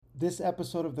This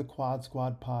episode of the Quad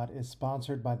Squad Pod is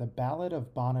sponsored by The Ballad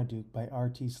of Bonaduke by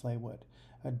R.T. Slaywood,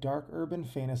 a dark urban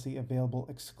fantasy available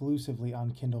exclusively on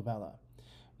Kindle Vella.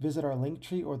 Visit our link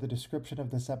tree or the description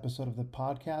of this episode of the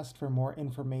podcast for more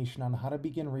information on how to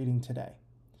begin reading today.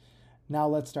 Now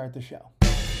let's start the show.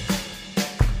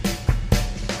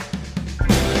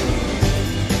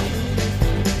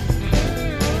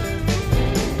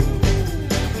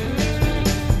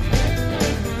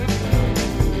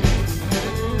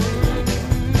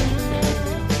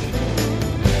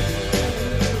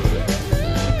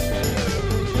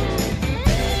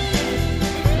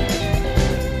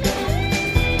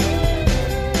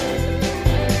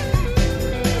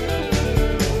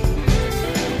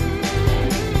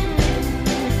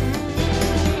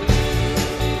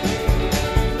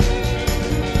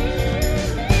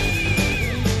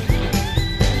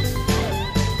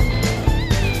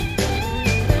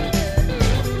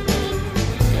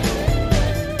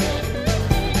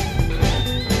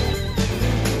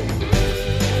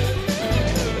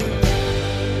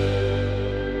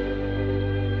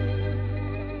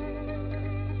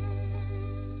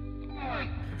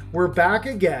 We're back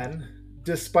again,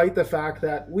 despite the fact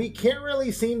that we can't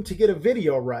really seem to get a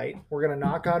video right. We're going to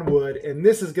knock on wood, and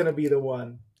this is going to be the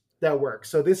one that works.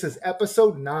 So this is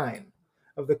episode 9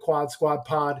 of the Quad Squad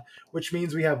Pod, which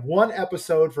means we have one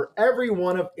episode for every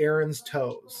one of Aaron's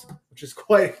toes, which is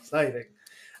quite exciting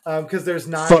because there's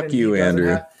 9. Fuck you,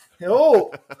 Andrew.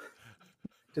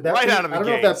 Did that right beat, out of the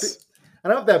I gates.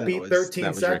 don't know if that beat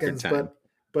 13 seconds, but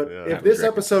Yeah, if this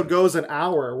episode goes an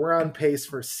hour, we're on pace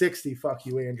for 60 fuck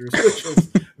you, Andrews, which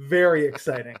is very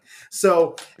exciting.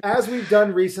 So as we've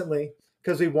done recently,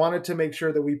 because we wanted to make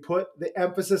sure that we put the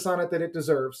emphasis on it that it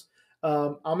deserves,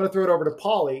 I'm going to throw it over to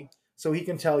Paulie so he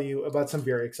can tell you about some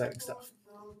very exciting stuff.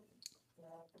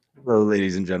 Hello,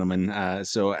 ladies and gentlemen.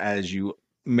 So as you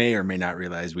may or may not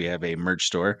realize, we have a merch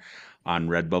store on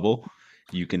Redbubble.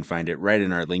 You can find it right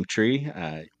in our link tree.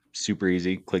 Super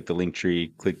easy. Click the link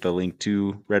tree, click the link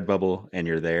to Redbubble, and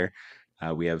you're there.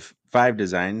 We have 6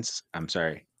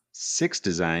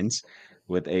 designs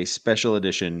with a special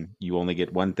edition. You only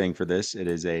get one thing for this. It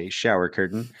is a shower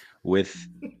curtain with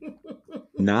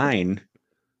 9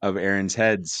 of Aaron's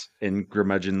heads in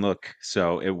Grimudgeon look.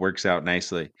 So it works out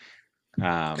nicely.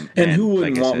 And who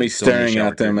wouldn't want me it's only a staring shower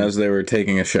at them curtain. as they were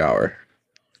taking a shower?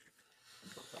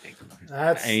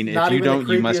 That's I mean, not if you even don't,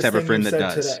 you must the have a creepiest friend thing that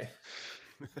you does. said today.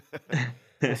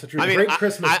 That's a true. I mean, Great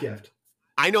Christmas gift.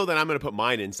 I know that I'm going to put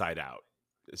mine inside out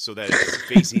so that it's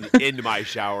facing into my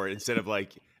shower instead of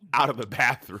like out of the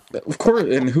bathroom. Of course,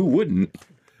 and who wouldn't?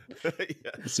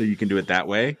 Yeah. So you can do it that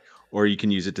way, or you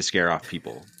can use it to scare off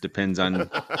people. Depends on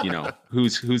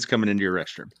who's coming into your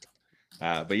restroom.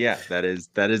 But yeah, that is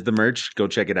the merch. Go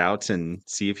check it out and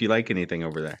see if you like anything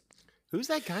over there. Who's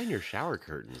that guy in your shower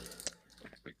curtain?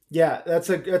 Yeah, that's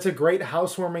a great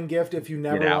housewarming gift if you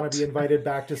never Get want out. to be invited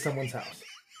back to someone's house.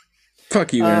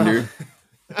 Fuck you, Andrew.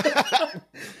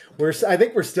 I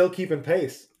think we're still keeping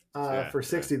pace Yeah, for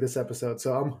 60 this episode,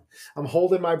 so I'm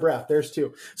holding my breath. There's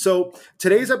 2. So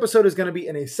today's episode is going to be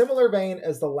in a similar vein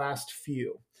as the last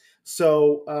few.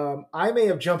 So I may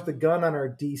have jumped the gun on our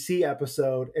DC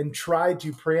episode and tried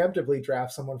to preemptively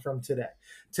draft someone from today.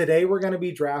 Today we're going to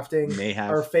be drafting May have.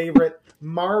 our favorite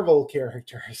Marvel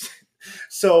characters.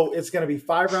 So it's going to be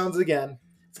 5 rounds again.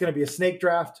 It's going to be a snake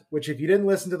draft, which if you didn't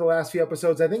listen to the last few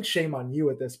episodes, I think shame on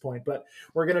you at this point. But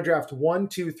we're going to draft 1,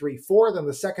 2, 3, 4. Then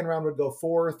the second round would go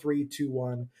 4, 3, 2,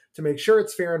 1 to make sure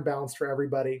it's fair and balanced for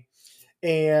everybody.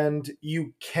 And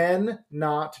you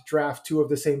cannot draft 2 of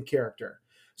the same character.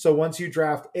 So once you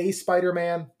draft a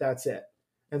Spider-Man, that's it,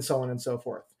 and so on and so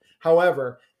forth.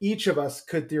 However, each of us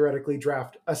could theoretically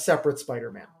draft a separate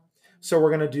Spider-Man. So we're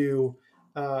going to do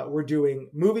we're doing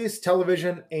movies,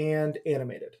 television, and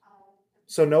animated.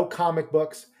 So no comic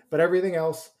books, but everything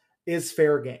else is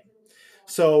fair game.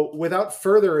 So without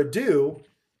further ado,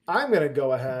 I'm going to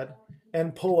go ahead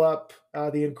and pull up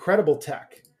the incredible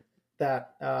tech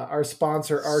that our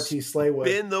sponsor, RT Slaywood,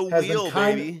 Spin the has wheel, been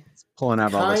kind, baby. Pulling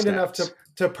out all the kind enough stats.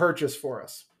 to purchase for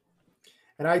us.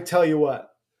 And I tell you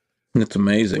what, It's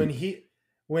amazing.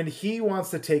 when he wants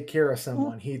to take care of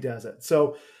someone, he does it.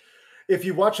 So if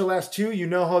you watch the last 2, you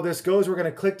know how this goes. We're going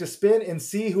to click to spin and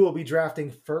see who will be drafting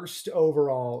first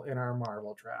overall in our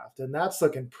Marvel draft. And that's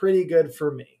looking pretty good for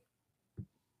me.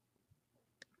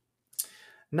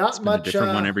 Not It's been much. a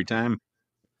different one every time.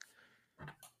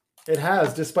 It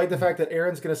has, despite the fact that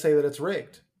Aaron's going to say that it's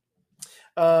rigged.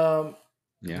 Yeah.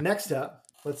 Next up,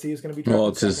 let's see who's going to be drafting Well,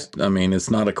 it's second. just, I mean, it's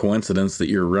not a coincidence that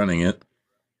you're running it.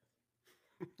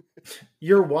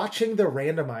 You're watching the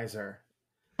randomizer.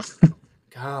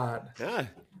 God. Yeah.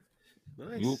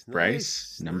 Nice. Ooh,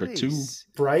 Bryce, number 2.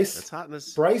 Bryce. That's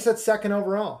hotness. Bryce at second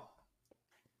overall.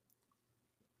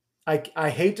 I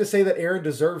hate to say that Aaron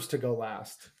deserves to go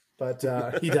last, but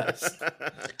he does.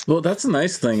 Well, that's the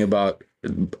nice thing about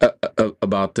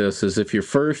this is if you're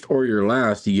first or you're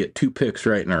last, you get 2 picks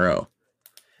right in a row.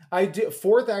 I do.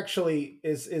 Fourth actually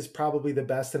is probably the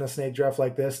best in a snake draft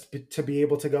like this to be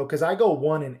able to go, because I go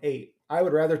 1 and 8. I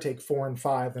would rather take 4 and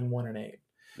 5 than 1 and 8.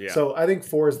 Yeah. So I think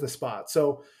 4 is the spot.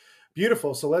 So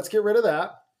beautiful. So let's get rid of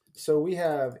that. So we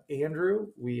have Andrew,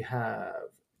 we have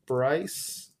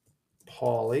Bryce,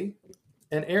 Paulie,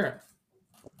 and Aaron.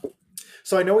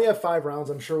 So I know we have 5 rounds.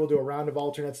 I'm sure we'll do a round of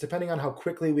alternates. Depending on how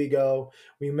quickly we go,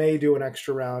 we may do an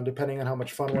extra round, depending on how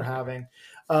much fun we're having.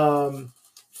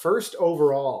 First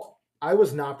overall, I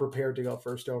was not prepared to go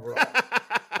first overall.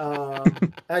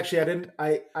 Actually, I didn't.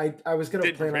 I was going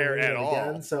to plan on reading it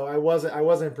again, so I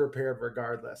wasn't prepared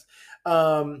regardless.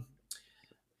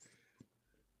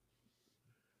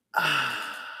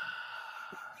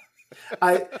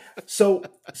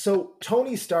 So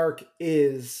Tony Stark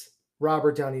is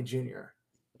Robert Downey Jr.,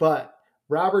 but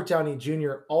Robert Downey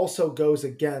Jr. also goes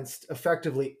against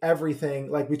effectively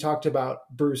everything. Like we talked about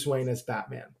Bruce Wayne as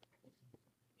Batman.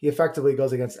 He effectively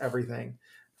goes against everything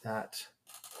that,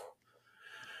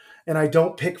 and I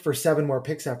don't pick for 7 more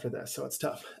picks after this, so it's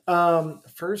tough.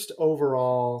 First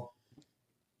overall,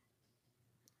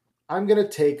 I'm going to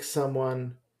take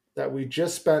someone that we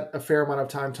just spent a fair amount of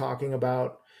time talking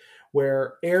about,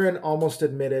 where Aaron almost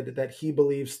admitted that he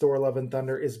believes Thor: Love and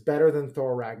Thunder is better than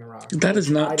Thor: Ragnarok. That is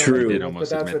not true. But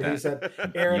that's what he said.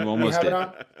 Aaron, You almost we have did. it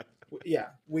on. Yeah,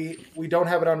 we don't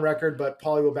have it on record, but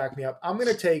Paulie will back me up. I'm going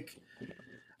to take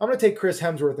Chris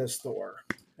Hemsworth as Thor,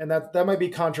 and that might be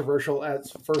controversial as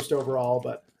first overall,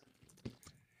 but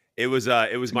it was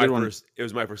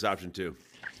my first option too.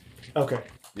 Okay.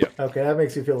 Yeah. Okay, that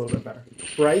makes you feel a little bit better.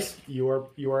 Bryce, you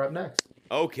are up next.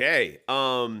 Okay.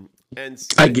 And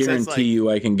I guarantee you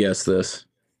I can guess this.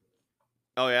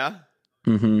 Oh yeah.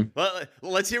 Mm-hmm. Well,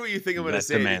 let's hear what you think I'm going to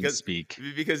say.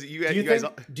 Because you guys.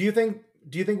 Do you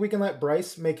think we can let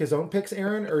Bryce make his own picks,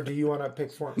 Aaron, or do you want to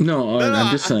pick for him? No,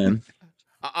 I'm just saying.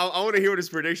 I want to hear what his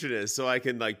prediction is, so I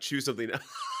can choose something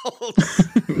else.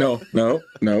 No.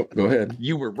 Go ahead.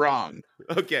 You were wrong.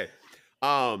 Okay.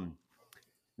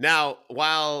 Now,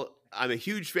 while I'm a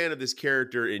huge fan of this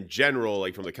character in general,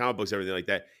 like from the comic books, everything like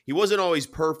that, he wasn't always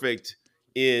perfect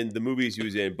in the movies he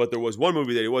was in. But there was one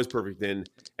movie that he was perfect in,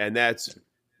 and that's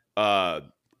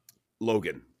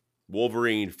Logan,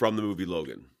 Wolverine from the movie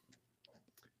Logan.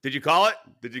 Did you call it?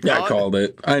 I called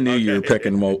it. I knew you were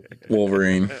picking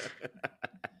Wolverine.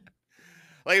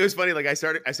 Like, it was funny. Like I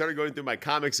started going through my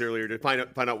comics earlier to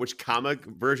find out which comic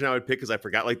version I would pick, because I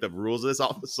forgot the rules of this all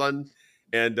of a sudden.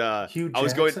 And I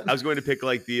was going to pick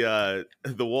the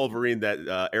Wolverine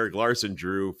that Eric Larson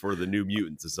drew for the New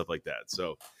Mutants and stuff like that.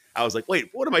 So I was like, wait,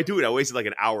 what am I doing? I wasted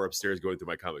an hour upstairs going through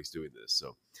my comics doing this.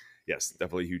 So yes,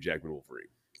 definitely Hugh Jackman Wolverine.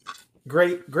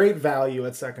 Great value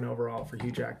at second overall for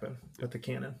Hugh Jackman with the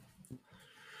canon.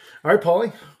 All right,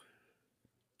 Paulie.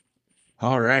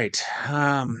 All right.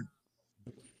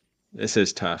 This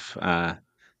is tough.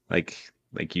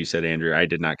 Like you said, Andrew, I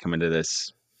did not come into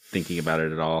this thinking about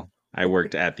it at all. I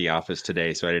worked at the office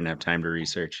today, so I didn't have time to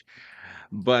research.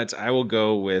 But I will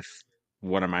go with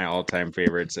one of my all-time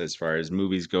favorites as far as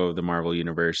movies go of the Marvel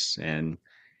Universe, and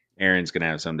Aaron's going to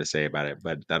have something to say about it,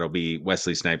 but that'll be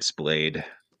Wesley Snipes' Blade.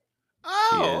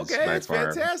 Oh, okay. That's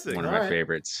fantastic. One of my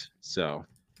favorites. So,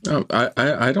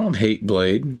 I don't hate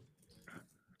Blade.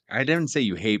 I didn't say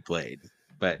you hate Blade,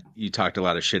 but you talked a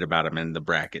lot of shit about him in the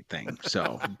bracket thing.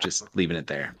 So just leaving it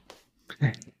there.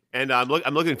 And I'm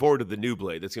looking forward to the new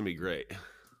Blade. That's gonna be great.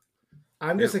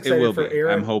 I'm just excited for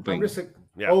Aaron. I'm hoping.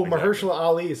 Mahershala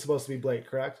Ali is supposed to be Blade,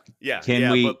 correct? Yeah.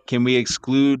 Can we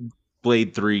exclude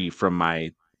Blade 3 from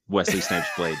my Wesley Snipes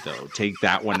Blade though? Take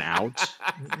that one out.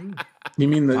 You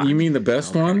mean the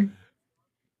best one?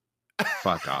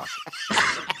 Fuck off.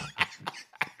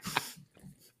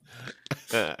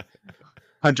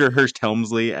 Hunter Hearst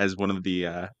Helmsley as one of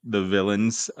the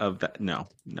villains of that. No.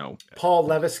 Paul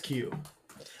Levis-Q.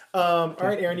 All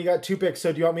right, Aaron, you got 2 picks.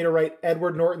 So do you want me to write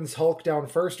Edward Norton's Hulk down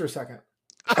first or second?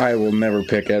 I will never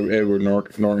pick Edward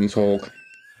Norton's Hulk.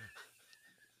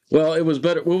 Well, it was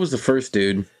better. What was the first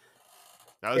dude?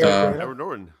 That was Edward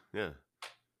Norton. Yeah.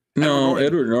 No,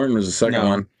 Edward Norton was the second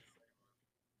one.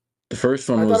 The first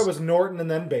one I thought it was Norton and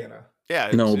then Bana.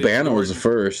 Yeah. No, Bana was the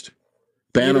first.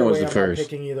 Bana was the first. I'm not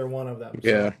picking either one of them. So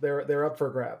yeah. They're up for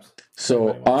grabs.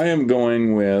 So I am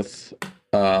going with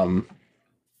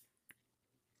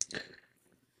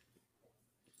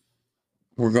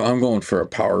I'm going for a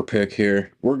power pick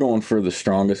here. We're going for the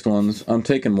strongest ones. I'm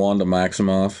taking Wanda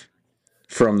Maximoff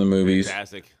from the movies.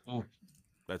 Fantastic. Oh,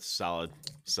 that's solid.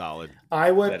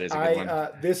 I would. That is a good one.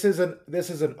 This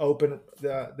is an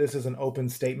open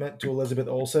statement to Elizabeth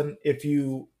Olsen. If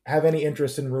you have any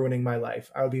interest in ruining my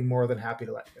life, I would be more than happy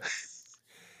to let you go.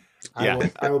 Yeah,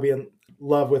 I will be in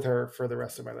love with her for the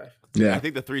rest of my life. Yeah, I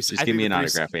think the three. Just give me an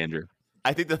autograph, Andrew.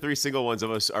 I think the 3 single ones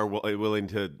of us are willing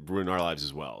to ruin our lives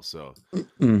as well. So,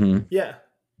 yeah,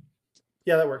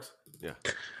 that works. Yeah.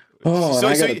 Oh, so, and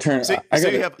I so, got to turn. so, I so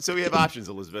got you have so we have options,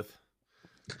 Elizabeth.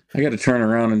 I got to turn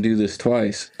around and do this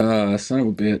twice. Son of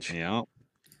a bitch. Yeah.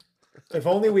 If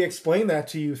only we explained that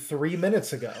to you 3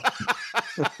 minutes ago.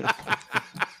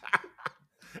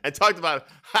 And talked about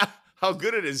how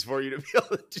good it is for you to be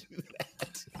able to do that.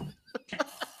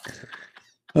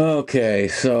 Okay,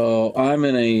 so I'm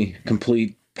in a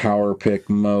complete power pick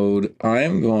mode. I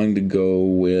am going to go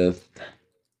with.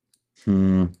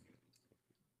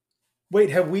 Wait,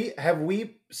 have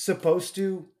we supposed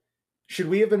to? Should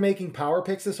we have been making power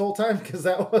picks this whole time? Because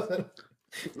that wasn't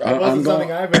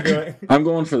something I've been doing. I'm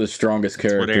going for the strongest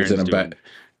characters in a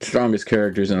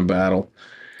battle.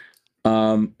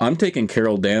 I'm taking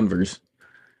Carol Danvers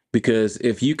because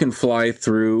if you can fly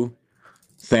through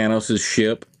Thanos'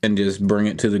 ship and just bring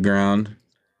it to the ground.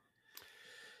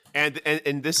 And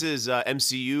this is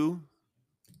MCU.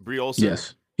 Brie Olsen.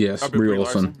 Yes, Brie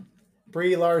Olsen.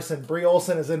 Brie Larson. Brie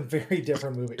Olsen is in very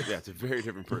different movies. Yeah, it's a very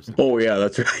different person. Oh yeah,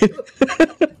 that's right.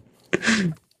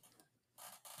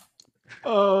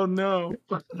 Oh no!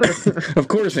 Of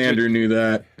course, Andrew knew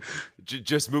that.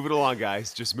 Just move it along,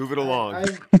 guys. Just move it along.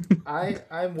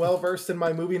 I'm well versed in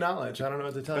my movie knowledge. I don't know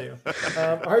what to tell you.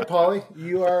 All right, Paulie,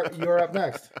 you're up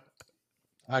next.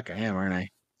 Fuck, I am, aren't I?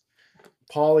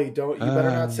 Paulie, you better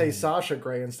not say Sasha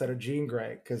Grey instead of Jean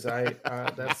Grey, because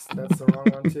that's the wrong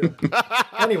one too.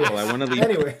 Anyways, well,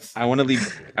 I want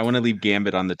to leave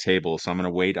Gambit on the table, so I'm going to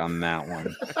wait on that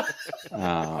one.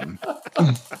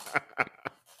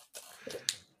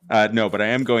 No, but I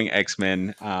am going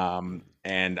X-Men,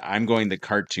 and I'm going the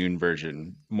cartoon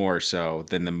version more so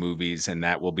than the movies, and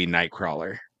that will be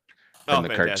Nightcrawler from the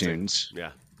cartoons.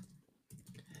 Yeah.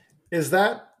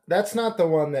 That's not the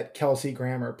one that Kelsey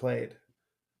Grammer played?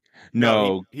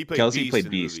 No, he played Kelsey Beast played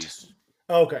in Beast.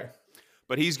 Okay.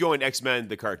 But he's going X-Men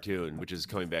the cartoon, which is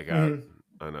coming back out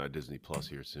on Disney Plus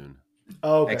here soon.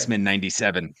 Okay. X-Men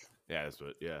 97. Yeah, that's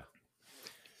what. Yeah.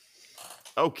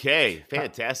 Okay,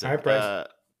 fantastic. All right, Bryce.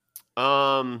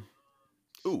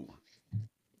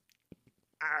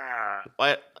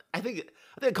 I think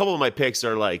a couple of my picks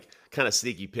are like kind of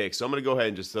sneaky picks, so I'm going to go ahead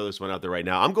and just throw this one out there right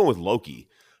now. I'm going with Loki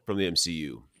from the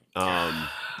MCU.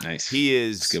 Nice. He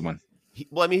is That's a good one.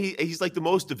 He's like the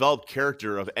most developed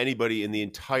character of anybody in the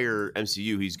entire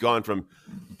MCU. He's gone from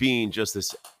being just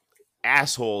this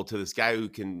asshole to this guy who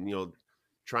can,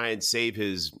 try and save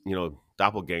his,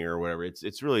 doppelganger or whatever.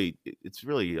 It's really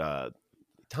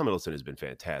Tom Hiddleston has been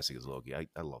fantastic as Loki. I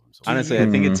love him so much. Honestly, I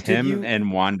think it's him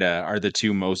and Wanda are the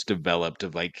two most developed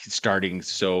of like starting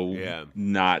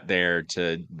not there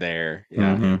to there.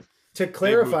 Yeah. Mm-hmm. To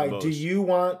clarify, do you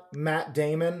want Matt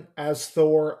Damon as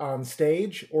Thor on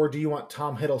stage, or do you want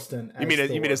Tom Hiddleston as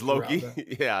Thor? You mean as Loki?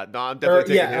 Yeah, no, I'm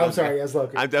definitely taking Hiddleston. I'm sorry, as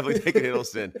Loki. I'm definitely taking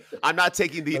Hiddleston. I'm not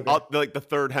taking the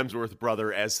third Hemsworth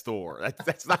brother as Thor.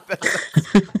 That's not.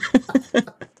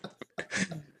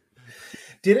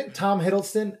 Didn't Tom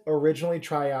Hiddleston originally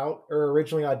try out or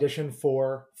originally audition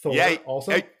for Thor?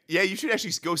 Also, yeah, you should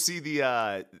actually go see the.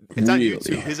 It's on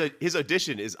YouTube. His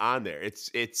audition is on there.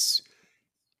 It's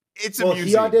amusing.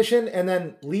 He auditioned, and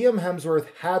then Liam Hemsworth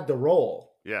had the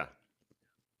role. Yeah,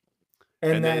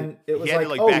 and then it was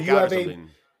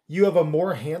you have a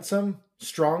more handsome,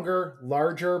 stronger,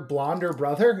 larger, blonder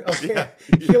brother. Okay,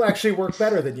 he'll actually work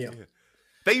better than you.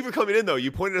 Thank you for coming in, though.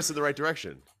 You pointed us in the right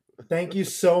direction. Thank you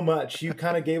so much. You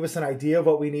kind of gave us an idea of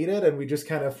what we needed, and we just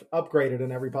kind of upgraded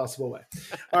in every possible way.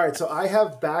 All right, so I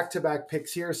have back-to-back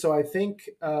picks here. So I think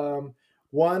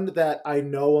one that I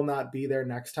know will not be there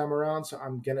next time around, so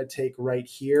I'm going to take right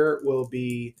here, will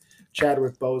be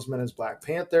Chadwick Boseman as Black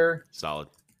Panther. Solid.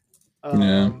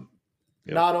 Yep.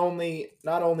 Not only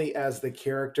as the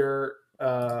character,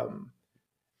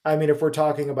 if we're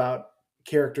talking about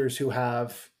characters who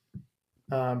have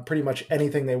pretty much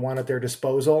anything they want at their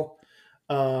disposal,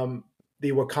 the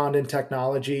Wakandan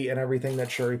technology and everything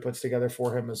that Shuri puts together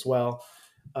for him as well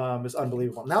is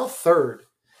unbelievable. Now third,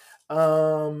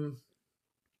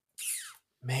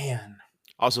 man.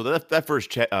 Also, that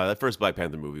first Black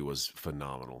Panther movie was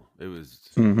phenomenal. It was,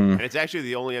 and it's actually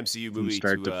the only MCU movie from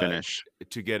start to finish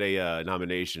to get a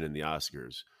nomination in the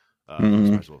Oscars. for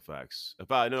special effects.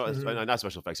 Not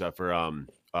special effects.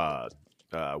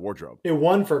 For wardrobe. It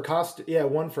won for costume. Yeah,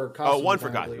 won for costume. Oh, one for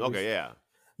costume. Okay, yeah.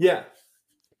 Yeah.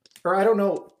 Or I don't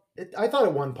know. I thought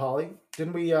it won Polly.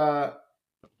 Didn't we? I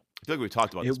feel like we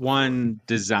talked about it this won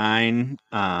design.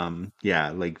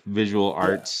 Like visual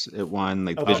arts. It won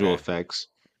like visual effects.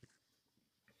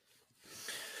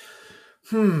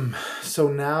 So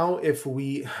now if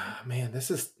we, man,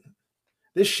 this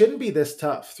shouldn't be this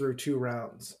tough through 2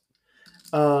 rounds.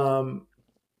 I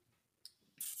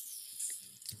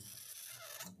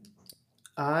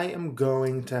am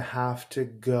going to have to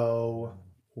go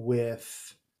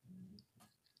with.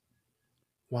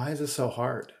 Why is this so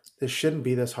hard? This shouldn't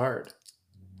be this hard.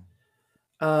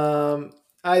 I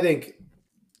think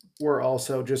we're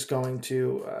also just going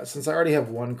to, since I already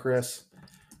have one Chris,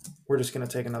 we're just going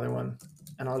to take another one.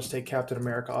 And I'll just take Captain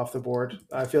America off the board.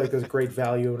 I feel like there's great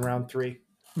value in round 3.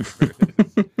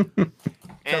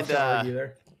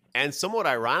 And somewhat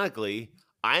ironically,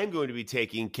 I am going to be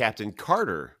taking Captain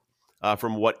Carter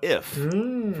from What If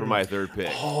for my 3rd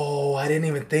pick. Oh, I didn't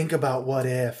even think about What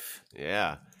If.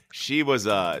 Yeah, she was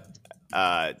that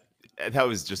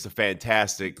was just a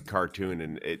fantastic cartoon,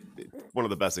 and one of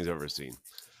the best things I've ever seen.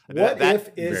 What If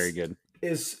is very good.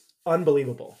 Is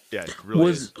unbelievable. Yeah, it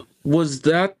really is. Was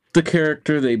that the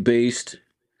character they based?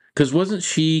 Because wasn't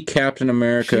she Captain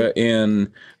America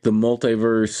in the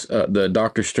multiverse, the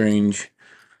Doctor Strange?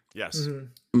 Yes.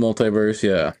 Multiverse,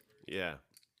 yeah. Yeah.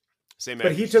 Same.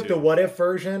 But he took the What If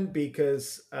version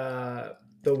because the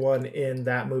one in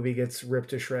that movie gets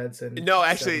ripped to shreds. And no,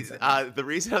 actually, the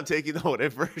reason I'm taking the What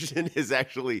If version is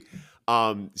actually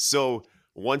so.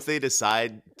 Once they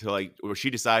decide to or she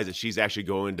decides that she's actually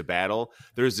going to battle,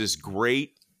 there's this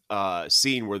great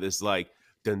scene where this dun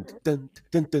dun dun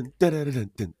dun dun dun dun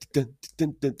dun dun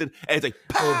dun dun dun, and it's like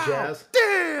pow, jazz,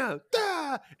 damn,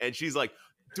 da, and she's like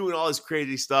doing all this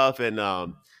crazy stuff, and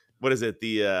what is it?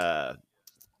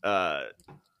 I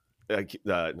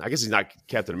guess he's not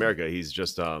Captain America. He's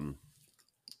just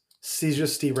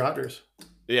Steve Rogers.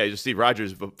 Yeah, just Steve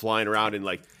Rogers flying around, and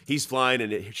he's flying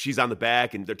and she's on the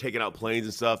back and they're taking out planes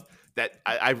and stuff. That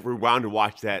I've rewound and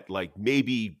watched that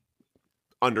maybe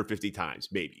under 50 times,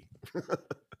 maybe.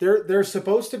 There's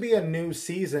supposed to be a new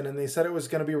season, and they said it was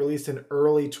going to be released in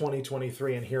early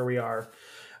 2023, and here we are.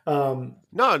 Into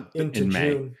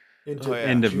June. May.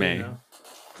 End of May. Now.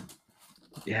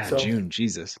 Yeah, so, June.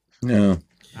 Jesus. No,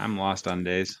 I'm lost on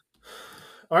days.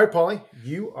 All right, Paulie,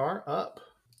 you are up.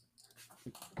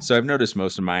 So I've noticed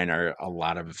most of mine are a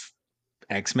lot of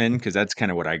X-Men because that's kind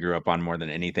of what I grew up on more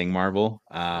than anything Marvel.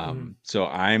 So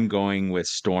I'm going with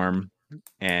Storm,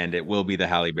 and it will be the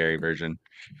Halle Berry version.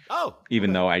 Oh,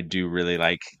 even though I do really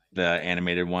like the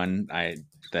animated one,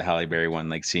 the Halle Berry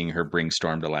one, seeing her bring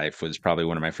Storm to life was probably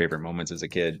one of my favorite moments as a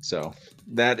kid. So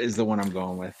that is the one I'm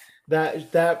going with.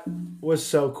 That was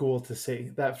so cool to see,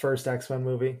 that first X-Men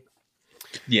movie.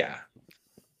 Yeah.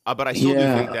 But I still do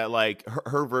think that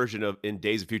her version of in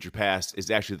Days of Future Past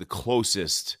is actually the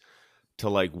closest to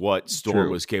what Storm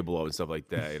was capable of and stuff like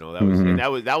that. That was and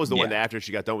that was the one that after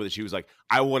she got done with it, she was like,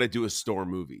 I want to do a Storm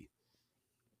movie.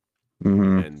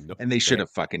 And they should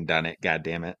have fucking done it. God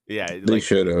damn it. Yeah, they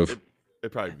should have.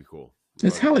 It'd probably be cool.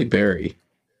 It's Halle Berry,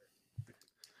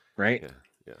 right?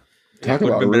 Yeah. Talk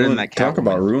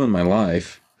about ruin my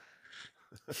life.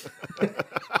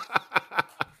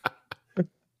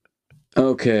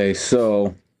 Okay,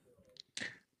 so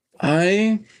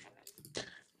I'm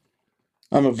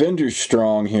Avengers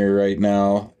strong here right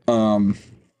now.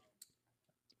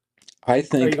 I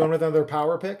think. Are you going with another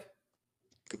power pick?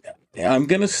 I'm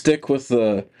gonna stick with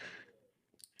the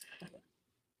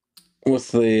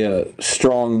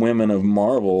strong women of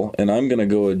Marvel, and I'm gonna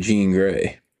go with Jean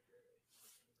Grey.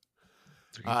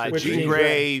 Jean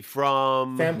Grey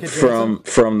from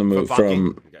the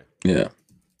movie yeah.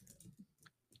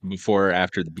 Before or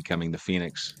after becoming the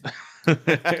Phoenix.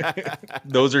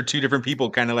 Those are two different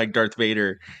people, kind of like Darth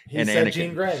Vader and Anakin.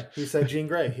 Jean Grey. He said Jean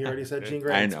Grey. He already said Jean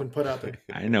Grey. It's been put out there.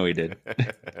 I know he did.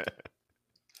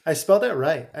 I spelled that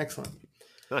right. Excellent.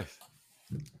 Nice.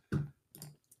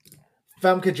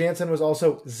 Famke Janssen was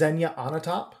also Xenia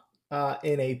Onatopp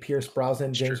in a Pierce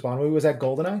Brosnan James Bond movie. Was that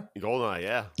GoldenEye? GoldenEye,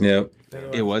 yeah. Yep.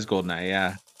 It was GoldenEye,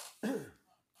 yeah.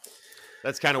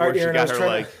 That's kind of where she got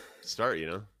her start,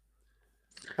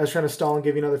 I was trying to stall and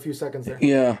give you another few seconds there.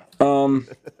 Yeah.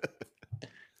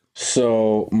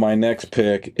 So my next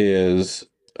pick is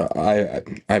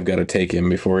I've got to take him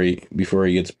before he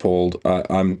gets pulled.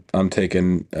 I'm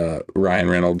taking Ryan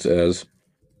Reynolds as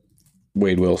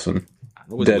Wade Wilson.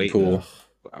 Deadpool.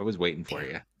 I was waiting for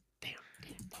you.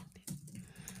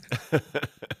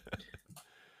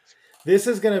 This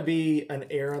is going to be an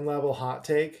Aaron level hot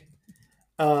take.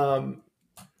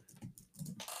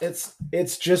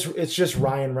 It's just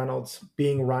Ryan Reynolds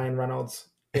being Ryan Reynolds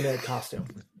in a costume.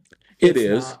 It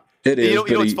is. You know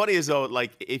what's funny is though,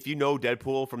 like if you know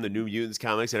Deadpool from the New Mutants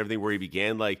comics and everything where he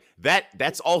began, like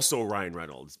that's also Ryan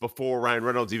Reynolds before Ryan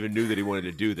Reynolds even knew that he wanted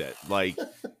to do that. Like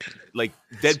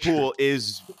Deadpool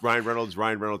is Ryan Reynolds.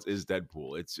 Ryan Reynolds is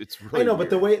Deadpool. It's really. I know, weird.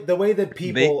 but the way that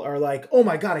people are like, oh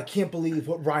my god, I can't believe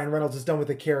what Ryan Reynolds has done with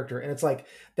the character, and it's like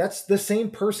that's the same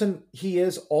person he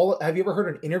is. Have you ever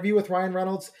heard an interview with Ryan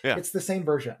Reynolds? Yeah, it's the same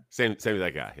version. Same with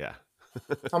that guy. Yeah.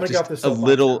 I'm gonna get off this a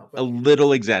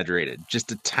little exaggerated,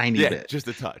 just a tiny bit, just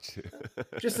a touch,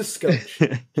 just a scotch.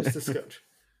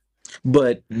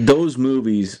 But those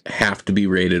movies have to be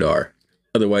rated R,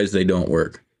 otherwise they don't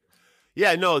work.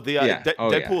 Yeah, no, the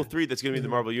Deadpool 3 that's going to be in the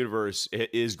Marvel Universe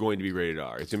is going to be rated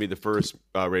R. It's going to be the first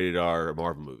rated R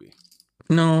Marvel movie.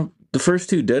 No, the first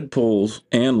two Deadpools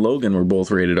and Logan were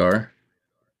both rated R.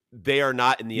 They are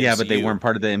not in the MCU. Yeah, but they weren't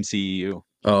part of the MCU.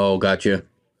 Oh, gotcha.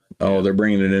 Oh, they're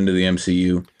bringing it into the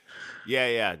MCU.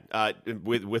 Yeah.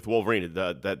 With Wolverine,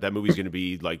 that movie's going to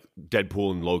be like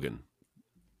Deadpool and Logan.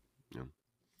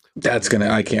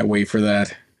 I can't wait for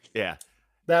that. Yeah.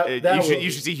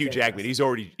 You should see Hugh Jackman. He's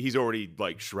already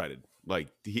like shredded. Like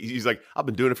he's like, I've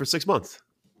been doing it for 6 months.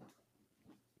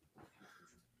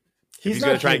 He's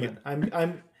not try human.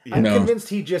 I'm convinced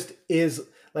he just is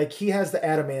like he has the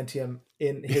adamantium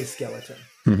in his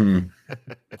skeleton.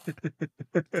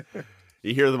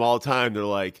 You hear them all the time. They're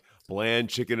like, bland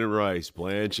chicken and rice,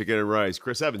 bland chicken and rice.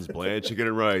 Chris Evans, bland chicken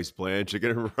and rice, bland chicken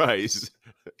and rice.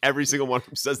 Every single one of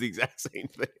them says the exact same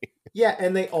thing. Yeah,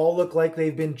 and they all look like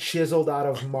they've been chiseled out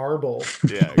of marble.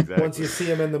 Yeah, exactly. Once you see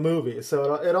them in the movie.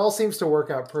 So it all seems to work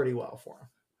out pretty well for him.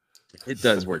 It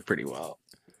does work pretty well.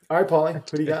 All right, Paulie, what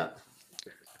do you got?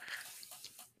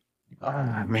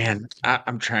 Man,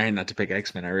 I'm trying not to pick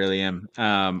X-Men. I really am.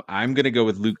 I'm going to go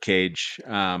with Luke Cage.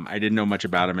 I didn't know much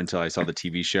about him until I saw the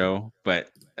TV show,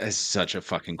 but it's such a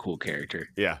fucking cool character.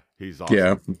 Yeah, he's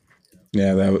awesome.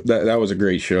 Yeah, that was a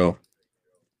great show.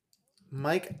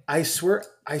 Mike, I swear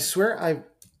I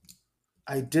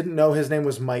didn't know his name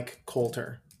was Mike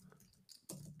Coulter.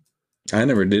 I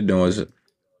never did know it.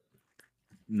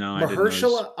 No,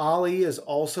 Mahershala Ali is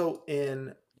also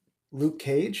in Luke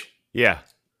Cage. Yeah.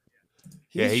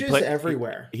 He just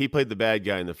everywhere. He played the bad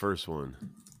guy in the first one.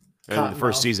 And the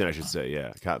first season, I should say.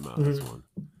 Yeah, Cottonmouth. That's one.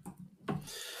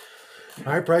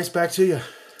 All right, Bryce, back to you.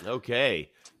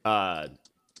 Okay. I'm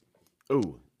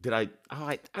going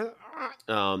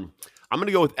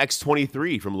to go with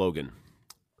X-23 from Logan.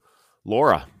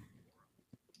 Laura.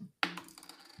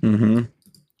 Mm-hmm.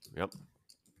 Yep.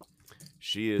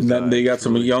 She is. They got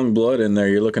some young blood in there.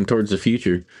 You're looking towards the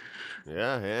future.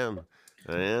 Yeah,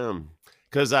 I am.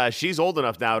 Because she's old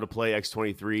enough now to play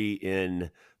X-23 in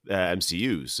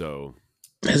MCU. So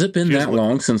has it been that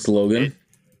long since Logan?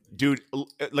 Dude,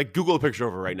 like Google a picture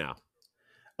of her right now.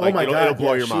 Like, oh my God. It'll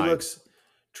blow your mind. She looks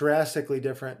drastically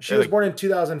different. She was born in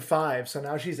 2005, so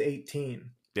now she's 18.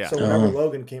 Yeah. So whenever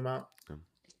Logan came out.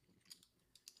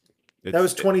 That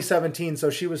was 2017, so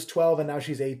she was 12 and now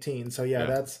she's 18. So yeah.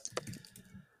 That's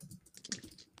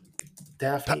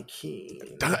Daphne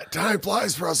Keene. Time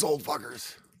flies for us old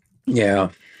fuckers. Yeah.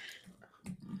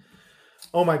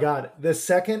 Oh my God. The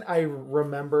second I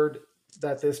remembered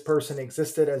that this person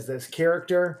existed as this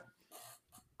character,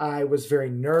 I was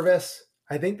very nervous.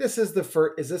 I think this is the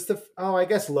first. I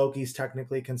guess Loki's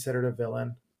technically considered a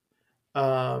villain.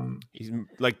 He's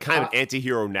like kind of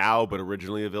anti-hero now, but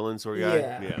originally a villain sort of guy.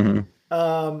 Yeah.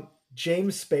 Mm-hmm.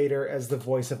 James Spader as the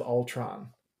voice of Ultron.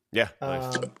 Yeah.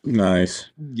 Nice.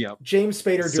 Yep. James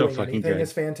Spader doing anything good.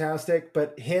 is fantastic,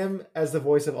 but him as the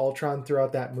voice of Ultron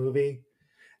throughout that movie,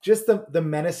 just the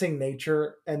menacing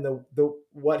nature and the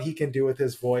what he can do with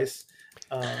his voice.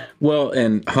 Well,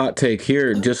 and hot take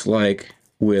here, just like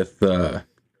with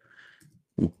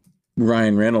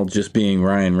Ryan Reynolds just being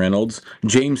Ryan Reynolds,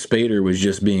 James Spader was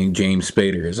just being James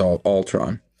Spader as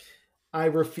Ultron. I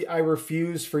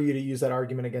refuse for you to use that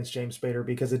argument against James Spader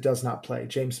because it does not play.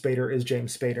 James Spader is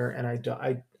James Spader, and I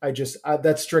just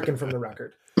that's stricken from the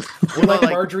record. You're like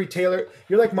Marjorie Taylor.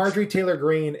 You're like Marjorie Taylor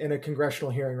Greene in a congressional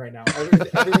hearing right now.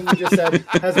 Everything you just said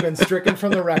has been stricken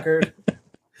from the record.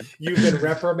 You've been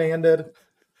reprimanded.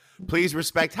 Please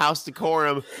respect House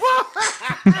decorum.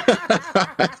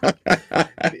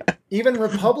 Even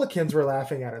Republicans were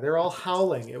laughing at her. They're all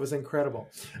howling. It was incredible.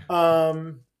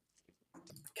 God,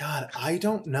 I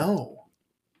don't know.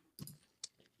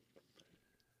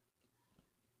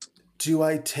 Do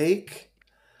I take...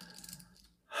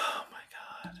 Oh,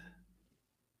 my God.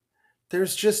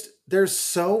 there's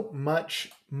so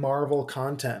much Marvel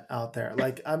content out there.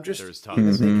 Like I'm just there's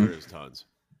tons. There's tons.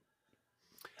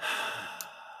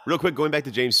 Real quick, going back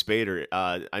to James Spader,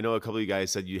 I know a couple of you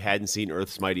guys said you hadn't seen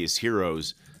Earth's Mightiest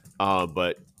Heroes,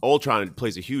 but Ultron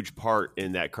plays a huge part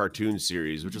in that cartoon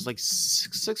series, which is like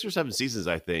 6 or 7 seasons,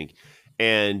 I think.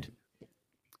 And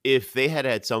if they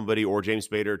had somebody or James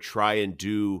Spader try and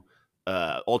do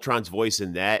Ultron's voice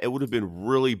in that, it would have been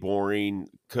really boring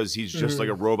because he's just like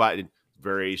a robot and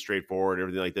very straightforward and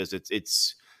everything like this.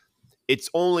 It's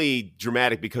only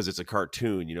dramatic because it's a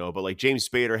cartoon, you know, but like James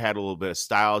Spader had a little bit of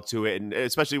style to it. And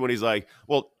especially when he's like,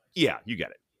 well, yeah, you get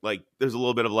it. Like there's a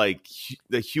little bit of like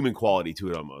the human quality to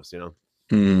it almost, you know,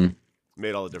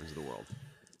 made all the difference in the world.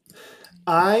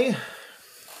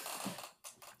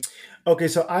 Okay.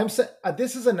 So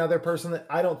this is another person that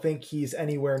I don't think he's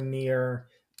anywhere near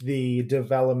the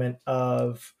development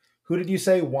of, who did you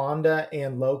say? Wanda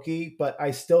and Loki, but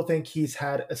I still think he's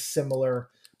had a similar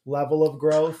level of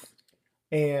growth.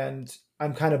 And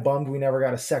I'm kind of bummed we never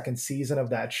got a second season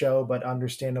of that show, but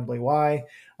understandably why.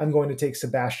 I'm going to take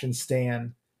Sebastian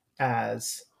Stan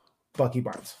as Bucky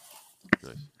Barnes.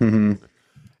 Nice.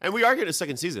 And we are getting a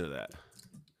second season of that.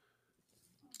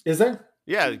 Is there?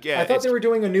 Yeah. I thought they were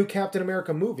doing a new Captain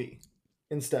America movie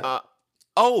instead.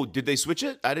 Did they switch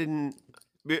it? I didn't.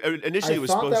 Initially, it was supposed to be. I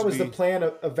thought that was the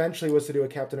plan. Eventually, was to do a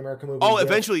Captain America movie. Oh,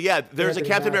 eventually, yeah. There's a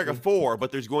Captain America 4,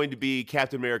 but there's going to be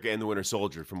Captain America and the Winter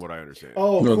Soldier, from what I understand.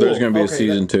 Oh, no, cool. There's going to be a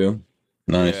season 2.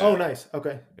 Nice. Yeah. Oh, nice.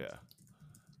 Okay. Yeah.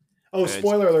 Oh,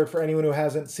 spoiler alert for anyone who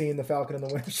hasn't seen the Falcon and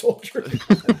the Winter Soldier.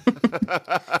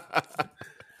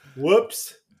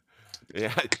 Whoops.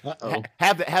 Yeah.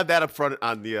 Have that up front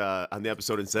on the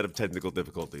episode instead of technical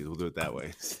difficulties. We'll do it that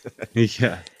way.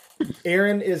 Yeah.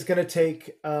 Aaron is going to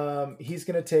take he's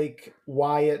going to take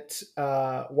Wyatt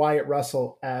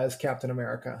Russell as Captain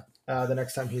America the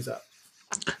next time he's up.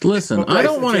 Listen, I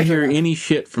don't want to hear any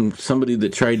shit from somebody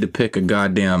that tried to pick a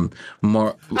goddamn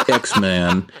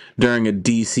X-Man during a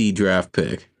DC draft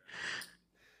pick.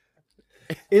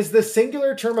 Is the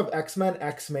singular term of X-Men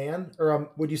X-Man, or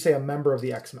would you say a member of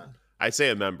the X-Men? I'd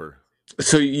say a member.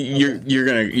 So you're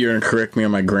gonna correct me on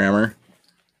my grammar?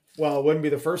 Well, it wouldn't be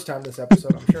the first time this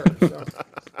episode, I'm sure. So.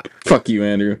 Fuck you,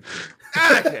 Andrew.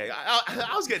 Okay,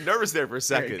 I was getting nervous there for a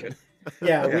second.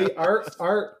 Yeah,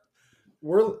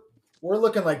 we're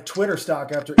looking like Twitter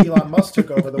stock after Elon Musk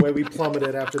took over. The way we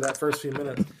plummeted after that first few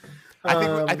minutes.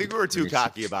 I think we were too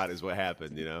cocky about it, is what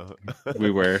happened. You know, we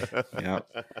were. Yeah,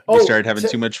 we started having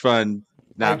too much fun,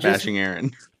 bashing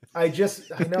Aaron. I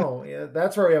know. Yeah,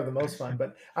 that's where we have the most fun.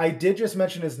 But I did just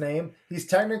mention his name. He's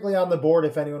technically on the board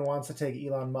if anyone wants to take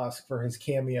Elon Musk for his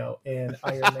cameo in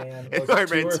Iron Man. Iron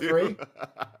Man 2 or 3?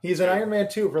 He's in Iron Man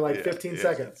 2 for like 15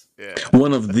 seconds. Yeah.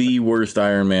 One of the worst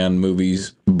Iron Man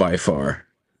movies by far.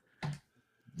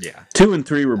 Yeah. 2 and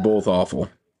 3 were both awful.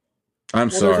 I'm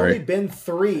sorry. There's only been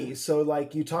 3, so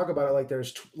like you talk about it like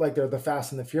they're the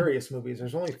Fast and the Furious movies.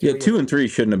 There's only 3. Yeah, 2 and 3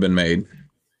 shouldn't have been made.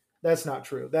 That's not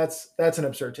true. That's an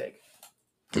absurd take.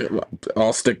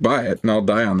 I'll stick by it, and I'll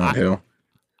die on that hill.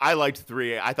 I liked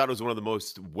 3. I thought it was one of the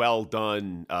most well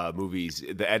done movies.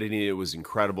 The editing it was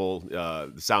incredible.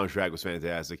 The soundtrack was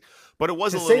fantastic, but it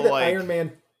was a little like Iron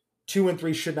Man 2 and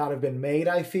 3 should not have been made.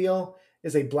 I feel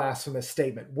is a blasphemous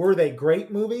statement. Were they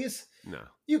great movies? No.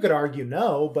 You could argue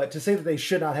no, but to say that they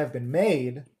should not have been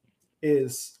made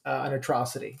is an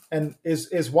atrocity, and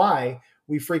is why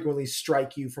we frequently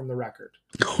strike you from the record.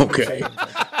 Okay.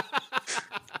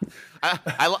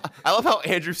 I love how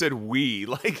Andrew said we.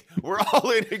 Like, we're all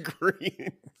in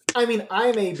agreement. I mean,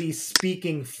 I may be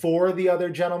speaking for the other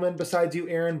gentleman besides you,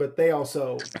 Aaron, but they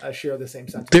also share the same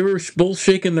sentiment. They were both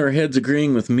shaking their heads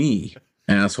agreeing with me,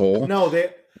 asshole. No,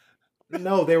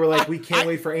 they were like, we can't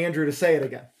wait for Andrew to say it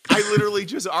again. I literally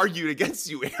just argued against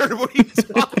you, Aaron. What are you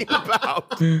talking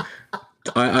about?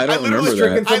 I don't remember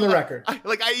stricken that. from the record.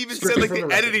 I even said like the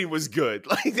editing was good.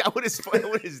 Like I went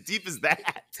as deep as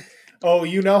that. Oh,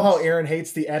 you know how Aaron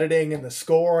hates the editing and the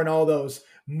score and all those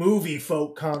movie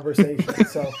folk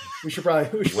conversations. So we should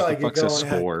probably get going.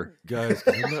 Score, guys.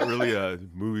 I'm not really a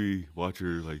movie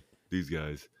watcher like these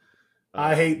guys.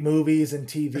 I hate movies and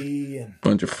TV and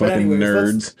bunch of fucking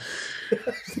nerds.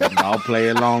 I'll play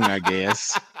along, I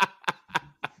guess.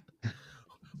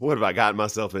 What have I gotten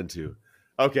myself into?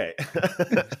 Okay.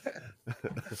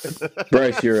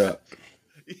 Bryce, you're up.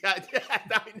 Yeah,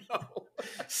 I know.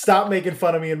 Stop making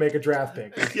fun of me and make a draft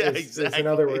pick. Exactly. Is in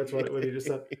other words, what you just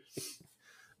said.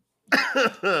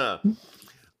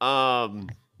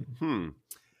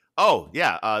 Oh,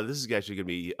 yeah. This is actually going to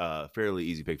be a fairly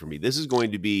easy pick for me. This is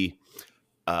going to be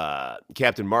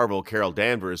Captain Marvel, Carol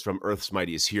Danvers from Earth's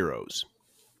Mightiest Heroes.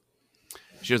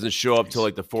 she doesn't show up till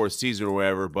like the 4th season or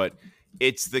whatever. But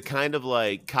it's the kind of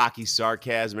like cocky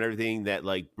sarcasm and everything that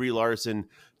like Brie Larson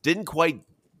didn't quite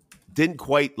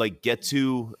like get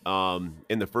to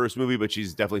in the first movie, but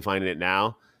she's definitely finding it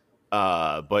now.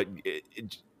 But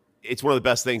it's one of the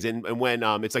best things. And when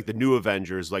it's like the new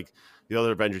Avengers, like the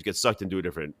other Avengers get sucked into a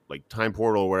different like time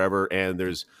portal or whatever, and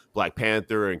there's Black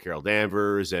Panther and Carol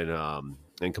Danvers and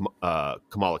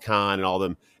Kamala Khan and all of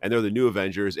them, and they're the new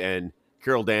Avengers, and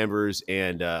Carol Danvers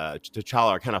and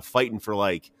T'Challa are kind of fighting for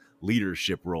like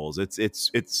leadership roles.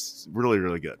 It's really,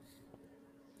 really good.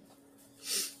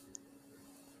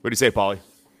 What do you say, Paulie?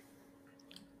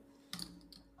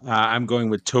 I'm going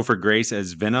with Topher Grace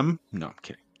as Venom. No, I'm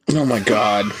kidding. Oh my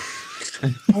god.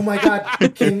 Oh my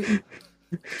god. Can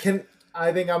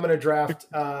I think I'm going to draft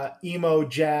emo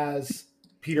jazz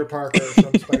Peter Parker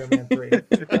from Spider-Man 3.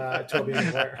 Tobey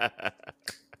Maguire.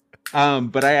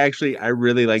 But I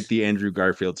really like the Andrew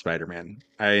Garfield Spider-Man.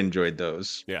 I enjoyed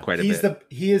those quite a bit.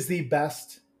 He is the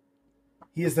best.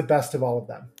 He is the best of all of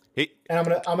them. And I'm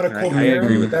gonna quote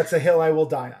Aaron, that's a hill I will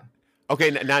die on.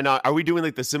 Okay, now are we doing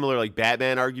like the similar like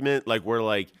Batman argument, like where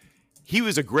like he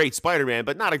was a great Spider-Man,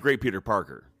 but not a great Peter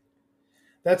Parker?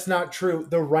 That's not true.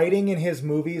 The writing in his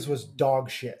movies was dog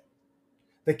shit.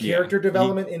 The character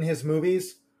development in his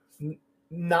movies,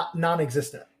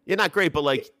 non-existent. Yeah, not great, but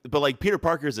like Peter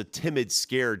Parker is a timid,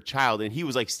 scared child, and he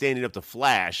was like standing up to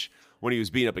Flash when he was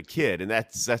beating up a kid, and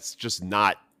that's just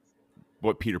not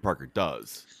what Peter Parker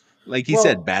does. Like he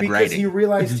said, bad writing. Because he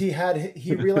realized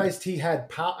he had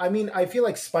power. I mean, I feel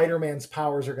like Spider-Man's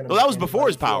powers are going to. Well, that was before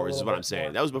his powers, is what I'm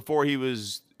saying. That was before he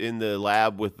was in the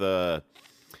lab with Doctor.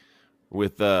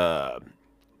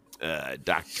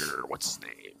 What's his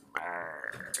name?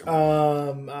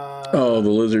 The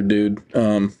lizard dude.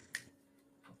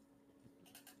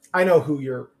 I know who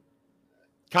you're.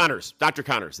 Connors, Dr.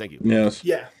 Connors. Thank you. Yes.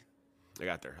 Yeah. I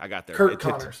got there. Kurt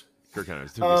Connors. Kurt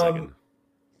Connors. Took me a second.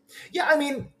 Yeah, I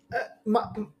mean,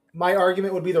 my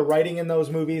argument would be the writing in those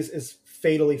movies is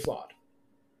fatally flawed.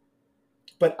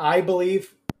 But I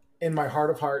believe in my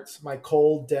heart of hearts, my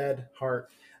cold, dead heart,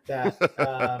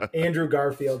 that Andrew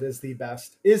Garfield is the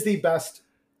best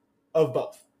of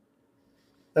both.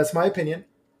 That's my opinion.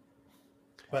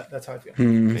 But that's how I feel.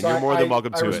 And so you're more than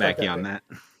welcome to it. Back on that.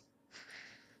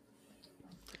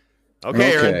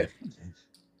 Okay, Aaron.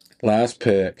 Last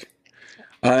pick.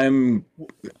 I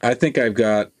think I've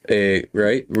got a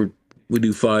right. We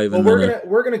do 5. Well,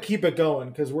 we're gonna keep it going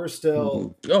because we're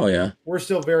still. Oh yeah. We're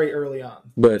still very early on.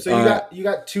 But so you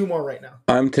got 2 more right now.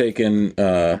 I'm taking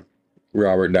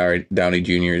Robert Downey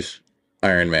Jr.'s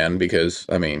Iron Man because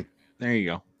I mean. There you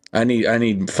go. I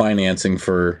need financing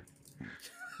for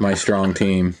my strong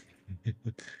team.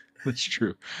 That's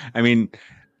true. I mean,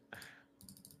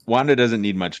 Wanda doesn't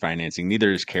need much financing.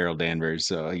 Neither is Carol Danvers.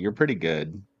 So you're pretty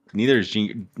good. Neither is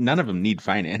none of them need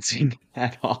financing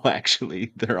at all.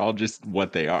 Actually, they're all just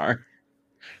what they are.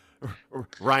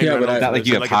 Ryan, yeah, but it's not like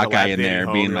you have Hawkeye in there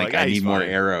being like, I need more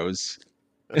arrows.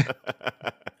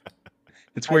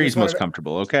 It's where he's most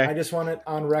comfortable. Okay. I just want it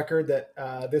on record that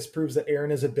this proves that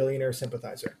Aaron is a billionaire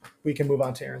sympathizer. We can move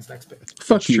on to Aaron's next pick.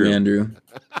 Fuck you, Andrew.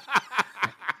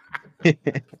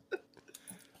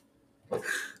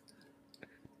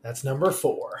 That's number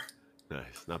 4.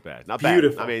 Nice, not bad, not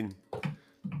Beautiful. bad. I mean,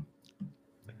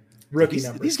 rookie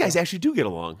numbers. These guys actually do get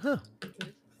along, huh?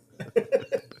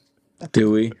 Do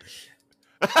we?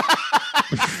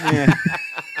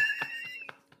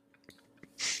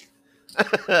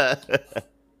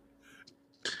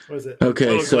 What is it?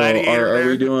 Okay, so are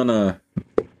we doing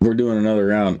we're doing another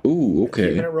round. Ooh, okay.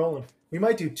 Keeping it rolling. We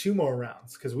might do 2 more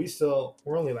rounds because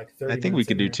we're only like 30. I think we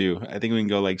could do 2. I think we can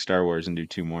go like Star Wars and do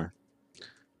 2 more.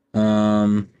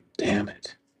 Damn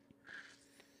it.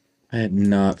 I had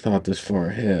not thought this far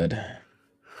ahead.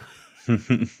 You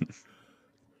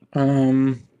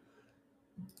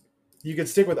could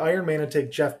stick with Iron Man and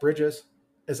take Jeff Bridges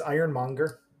as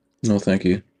Ironmonger. No, thank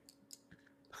you.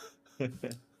 I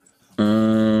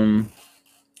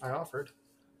offered.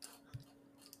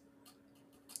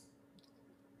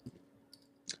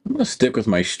 I'm gonna stick with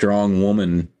my strong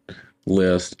woman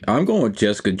list. I'm going with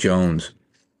Jessica Jones.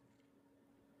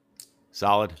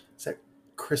 Solid. Is that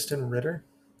Kristen Ritter?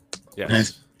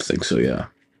 Yes. I think so, yeah.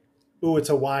 Ooh, it's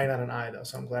a Y, not an I, though,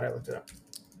 so I'm glad I looked it up.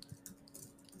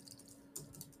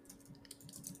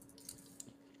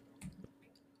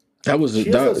 She has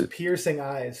those piercing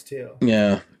eyes, too.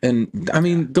 Yeah, and I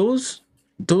mean, those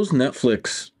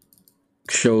Netflix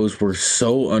shows were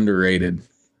so underrated.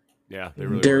 Yeah, they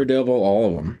really Daredevil,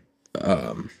 all of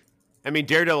them. I mean,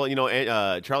 Daredevil,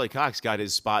 Charlie Cox got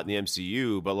his spot in the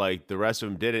MCU, but like the rest of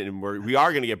them didn't, and we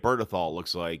are going to get Berthol,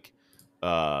 looks like,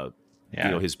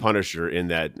 his Punisher in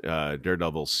that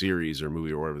Daredevil series or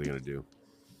movie or whatever they're going to do.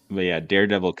 But yeah,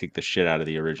 Daredevil kicked the shit out of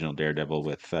the original Daredevil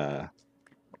with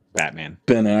Batman.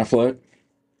 Ben Affleck.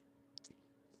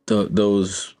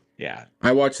 Those. Yeah.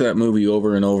 I watched that movie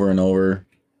over and over and over.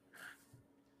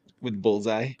 With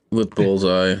Bullseye.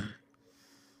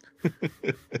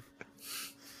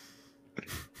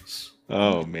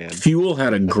 Oh man. Fuel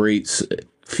had a great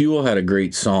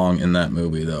song in that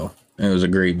movie though. And it was a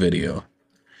great video.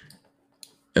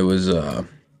 It was I'm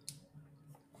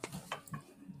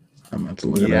about to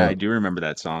look it up. I do remember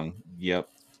that song. Yep.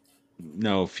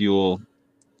 No, Fuel.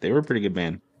 They were a pretty good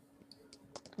band.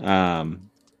 Am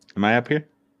I up here?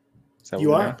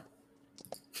 You are.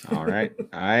 All right.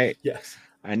 Yes.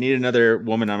 I need another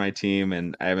woman on my team,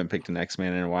 and I haven't picked an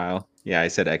X-Man in a while. Yeah, I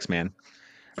said X-Man.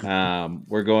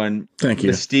 We're going Thank you.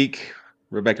 Mystique,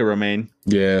 Rebecca Romijn.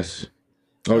 Yes.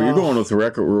 Oh, you're going with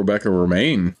Rebecca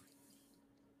Romijn.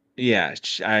 Yeah,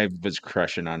 I was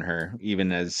crushing on her.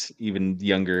 Even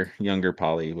younger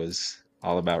Polly was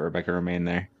all about Rebecca Romijn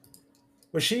there.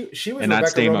 Was she was and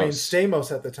Rebecca Romijn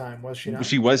Stamos at the time, was she not?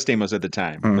 She was Stamos at the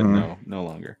time, but no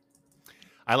longer.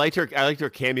 I liked her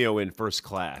cameo in First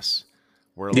Class,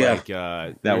 where she was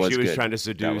good. Trying to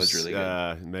seduce really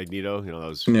Magneto.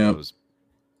 That was.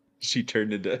 She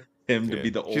turned into him to be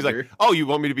the older. She's like, "Oh, you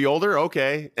want me to be older?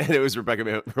 Okay." And it was Rebecca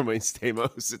Romijn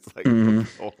Stamos. It's like,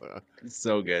 it's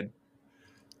so good.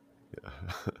 Yeah.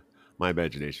 My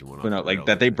imagination went on. But no, like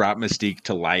that they brought Mystique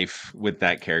to life with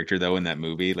that character though in that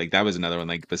movie. Like that was another one.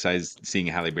 Like besides seeing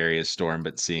Halle Berry as Storm,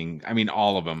 but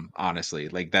all of them honestly.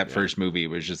 Like that first movie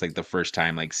was just like the first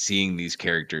time like seeing these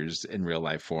characters in real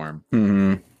life form.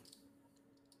 Mm-hmm.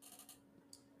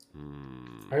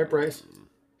 All right, Bryce.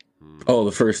 Oh,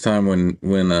 the first time when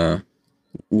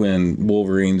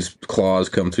Wolverine's claws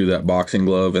come through that boxing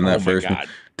glove and that first one,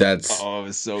 it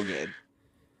was so good.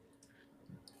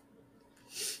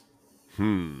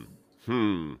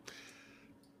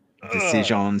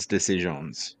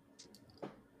 Decisions.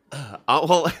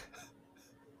 Well,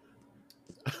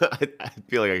 I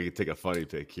feel like I could take a funny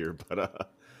pick here, but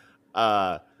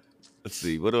let's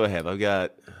see. What do I have? I've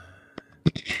got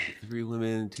 3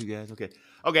 women, 2 guys. Okay,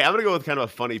 I'm gonna go with kind of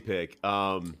a funny pick.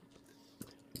 For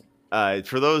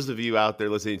those of you out there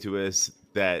listening to us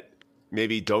that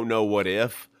maybe don't know What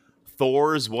If,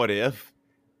 Thor's What If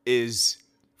is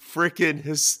freaking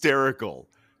hysterical.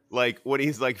 Like when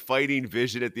he's like fighting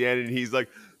Vision at the end and he's like,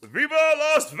 "Viva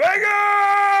Las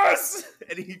Vegas!"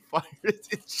 and he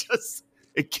fires.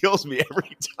 It kills me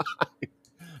every time.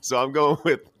 So I'm going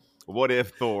with What If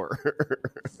Thor.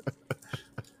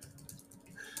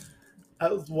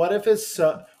 What If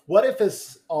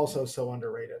is also so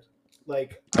underrated.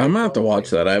 Like I'm gonna have to watch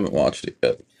that. I haven't watched it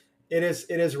yet. It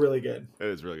is really good. It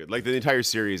is really good. Like the entire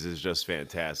series is just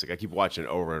fantastic. I keep watching it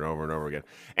over and over and over again.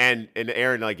 And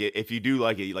Aaron, like if you do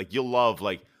like it, like you'll love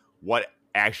like what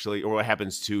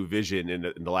happens to Vision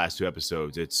in the last 2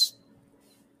 episodes. It's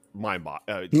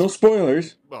mind-boggling. No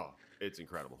spoilers. Oh, it's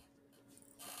incredible.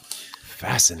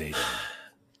 Fascinating.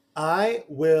 I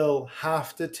will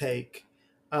have to take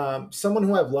someone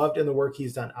who I've loved in the work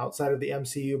he's done outside of the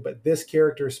MCU, but this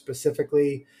character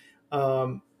specifically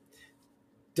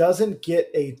doesn't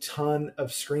get a ton of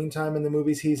screen time in the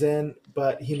movies he's in,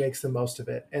 but he makes the most of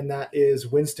it. And that is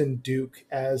Winston Duke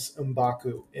as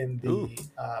M'Baku in the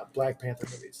Black Panther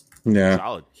movies. Yeah.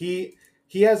 Solid. He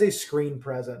has a screen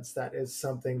presence that is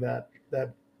something that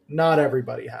not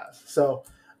everybody has. So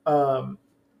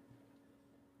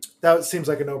that seems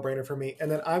like a no-brainer for me.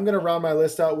 And then I'm going to round my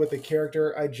list out with a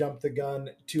character I jumped the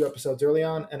gun 2 episodes early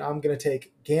on, and I'm going to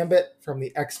take Gambit from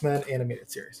the X-Men animated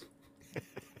series.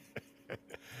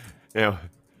 Yeah,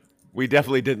 we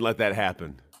definitely didn't let that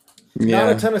happen. Yeah.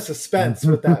 Not a ton of suspense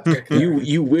with that pick.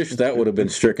 You wish that would have been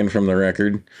stricken from the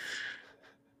record.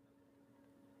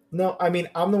 No, I mean,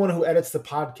 I'm the one who edits the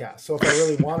podcast, so if I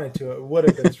really wanted to, it would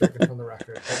have been stricken from the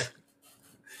record.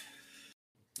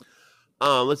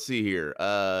 Let's see here.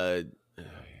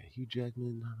 Hugh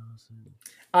Jackman.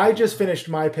 I just finished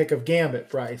my pick of Gambit,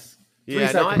 Bryce. 3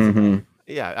 seconds.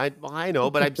 Yeah, I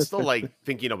know, but I'm still like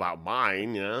thinking about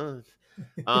mine, you know.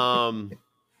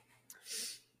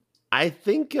 I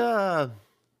think fuck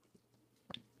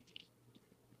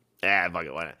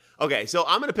it, why not? Okay, so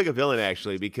I'm gonna pick a villain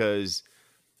actually because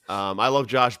I love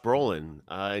Josh Brolin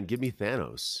and give me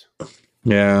Thanos.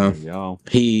 Yeah,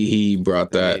 he brought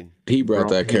that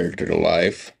that character to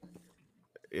life.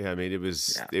 Yeah, I mean it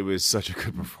was such a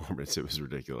good performance. It was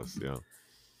ridiculous. Yeah,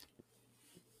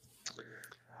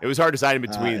 it was hard to decide in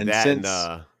between that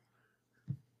and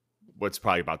what's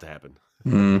probably about to happen.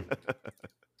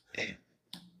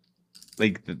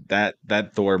 like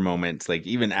that Thor moment, like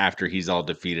even after he's all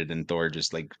defeated and Thor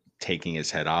just like taking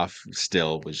his head off,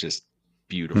 still was just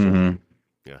beautiful. Mm-hmm.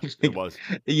 Yeah, it was.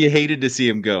 You hated to see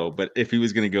him go, but if he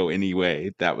was going to go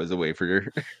anyway, that was the way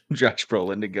for Josh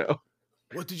Brolin to go.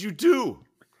 What did you do?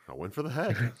 I went for the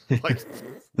head. Like,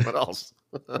 what else?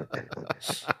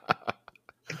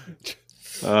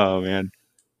 Oh man.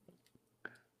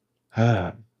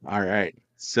 All right.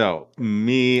 So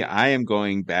I am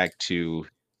going back to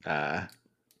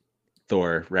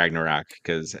Thor Ragnarok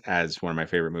because as one of my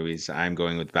favorite movies, I'm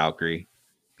going with Valkyrie.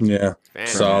 Yeah,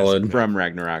 solid from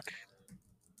Ragnarok.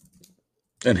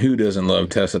 And who doesn't love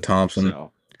Tessa Thompson?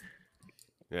 So,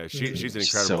 yeah, she's an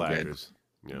incredible actress.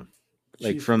 Yeah.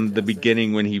 Like she's from fantastic. The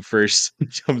beginning when he first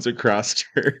comes across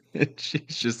her, and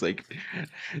she's just like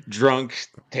drunk,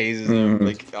 tases him,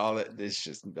 like all that. It's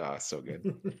just so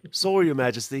good. Sorry, Your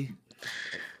Majesty.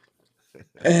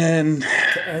 And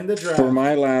to end the draft, for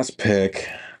my last pick,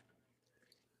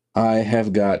 I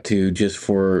have got to, just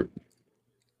for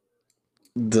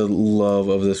the love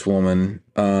of this woman,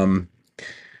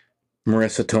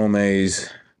 Marissa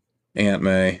Tomei's Aunt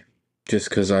May, just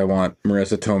because I want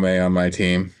Marissa Tomei on my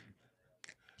team.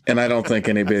 And I don't think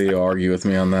anybody will argue with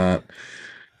me on that.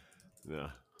 Yeah.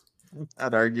 I'm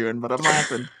not arguing, but I'm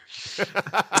laughing.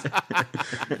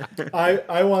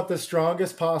 I want the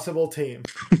strongest possible team.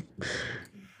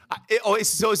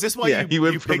 So is this why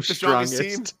you picked the strongest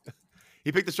team?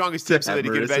 He picked the strongest team so that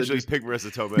he could eventually pick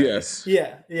Marissa Tomei. Yes.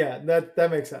 Yeah. That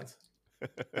makes sense.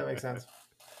 That makes sense.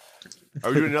 Are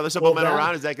we doing another supplemental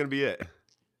round? Is that going to be it?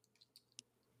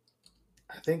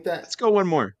 I think that. Let's go one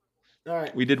more. All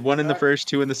right. We did one in the first,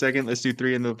 two in the second. Let's do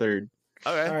three in the third.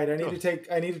 Okay. All right. I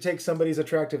need to take somebody's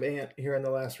attractive aunt here in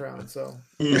the last round. So.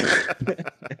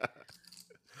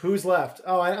 Who's left?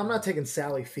 Oh, I'm not taking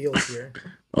Sally Fields here.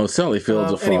 Oh, Sally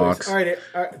Fields a fox. All right.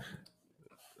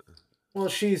 Well,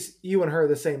 you and her are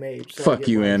the same age. So fuck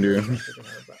you, Andrew.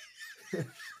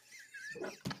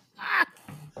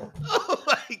 Oh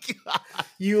my God.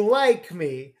 You like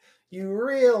me. You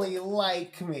really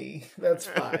like me. That's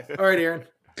 5. All right, Aaron.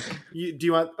 Do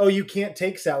you want? Oh, you can't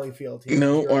take Sally Field here.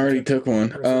 No, I already took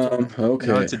one. Okay.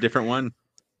 No, it's a different one.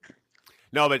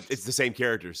 No, but it's the same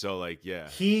character, so like, yeah.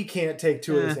 He can't take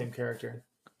two of the same character.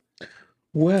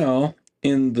 Well,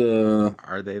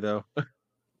 are they though?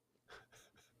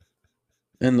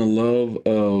 In the love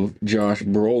of Josh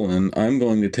Brolin, I'm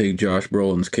going to take Josh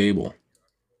Brolin's Cable.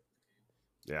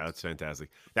 Yeah, that's fantastic.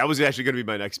 That was actually going to be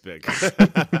my next pick.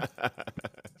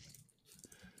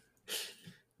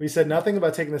 We said nothing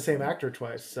about taking the same actor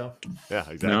twice, so. Yeah,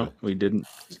 exactly. No, we didn't.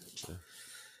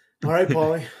 All right,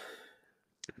 Paulie.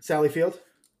 Sally Field?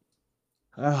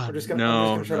 I'm just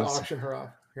gonna try to auction her off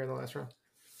here in the last round.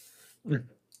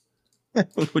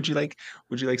 Would you like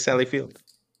Sally Field?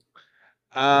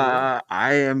 I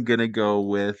am gonna go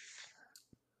with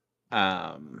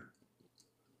God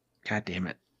damn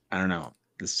it. I don't know.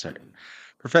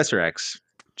 Professor X.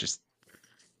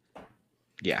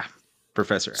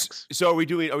 Professor X. So are we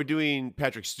doing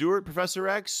Patrick Stewart, Professor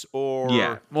X,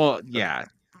 or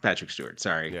Patrick Stewart.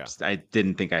 Sorry. Yeah. I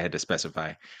didn't think I had to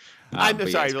specify. I'm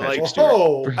sorry, I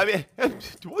mean,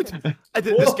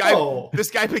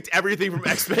 this guy picked everything from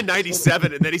X-Men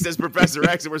 '97, and then he says Professor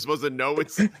X, and we're supposed to know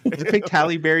it's. I picked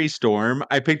Halle Berry Storm.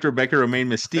 I picked Rebecca Romaine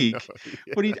Mystique.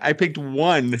 I picked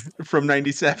one from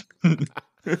 '97.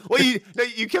 Well,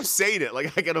 you kept saying it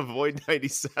like I can avoid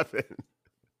 '97.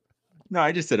 No,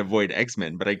 I just said avoid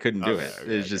X-Men, but I couldn't do it.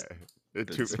 It's just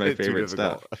it's my favorite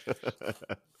stuff.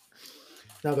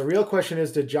 Now, the real question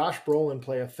is, did Josh Brolin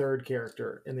play a third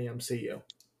character in the MCU?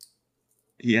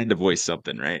 He had to voice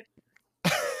something, right?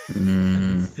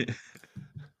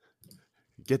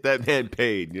 Get that man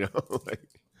paid, you know?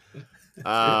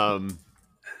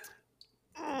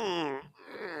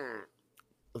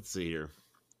 Let's see here.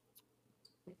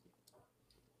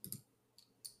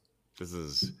 This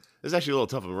is actually a little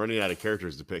tough. I'm running out of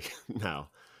characters to pick now.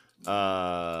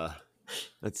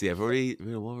 Let's see. I've already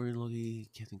Wolverine, Loki,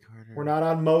 Captain Carter. We're not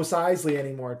on Mos Eisley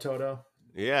anymore, Toto.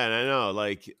 Yeah, and I know.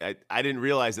 Like, I didn't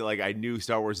realize that. Like, I knew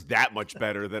Star Wars that much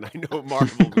better than I know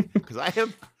Marvel because I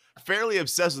am fairly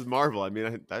obsessed with Marvel. I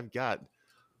mean, I've got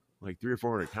like 300 or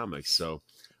 400 comics. So,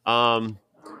 you know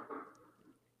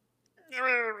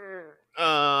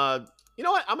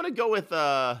what? I'm gonna go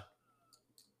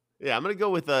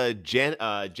with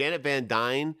Janet Van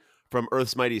Dyne from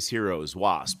Earth's Mightiest Heroes,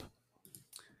 Wasp.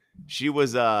 She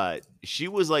was like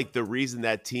the reason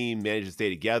that team managed to stay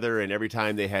together, and every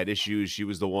time they had issues, she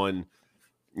was the one,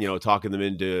 you know, talking them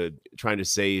into trying to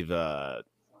save the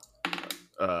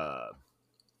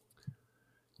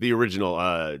original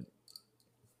I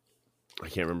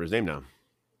can't remember his name now.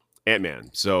 Ant-Man.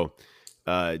 So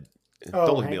don't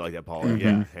look at me like that, Paul. Mm-hmm.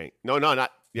 Yeah, Hank. No,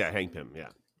 not Hank Pym. Yeah.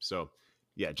 So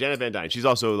yeah, Janet Van Dyne. She's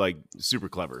also like super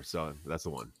clever. So that's the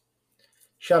one.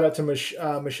 Shout out to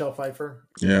Michelle Pfeiffer.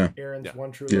 Yeah. Aaron's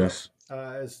one true love.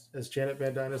 As Janet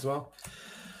Van Dyne as well.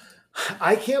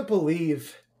 I can't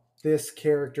believe this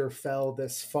character fell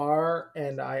this far,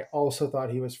 and I also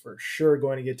thought he was for sure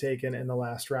going to get taken in the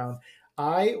last round.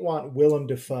 I want Willem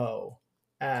Dafoe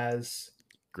as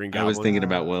Green Goblin. I was thinking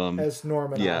about Willem as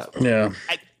Norman. Yeah, Osborn. yeah.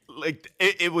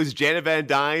 It was Janet Van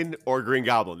Dyne or Green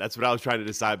Goblin. That's what I was trying to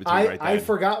decide between. I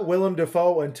forgot Willem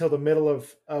Dafoe until the middle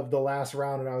of the last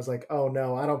round, and I was like, "Oh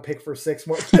no, I don't pick for 6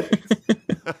 more picks."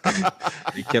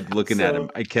 I kept looking at him.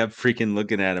 I kept freaking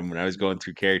looking at him when I was going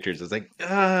through characters. I was like,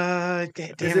 damn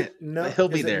it. He'll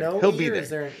be there. He'll be there. Is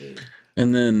there an E?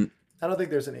 And then I don't think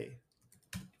there's an E.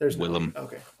 There's Willem. No E.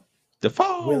 Okay.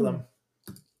 Dafoe. Willem.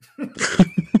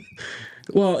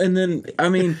 Well, and then I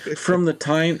mean, from the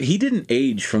time he didn't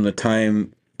age from the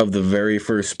time of the very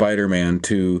first Spider-Man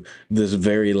to this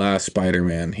very last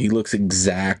Spider-Man. He looks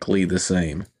exactly the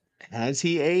same. Has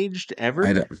he aged ever?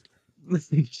 I don't.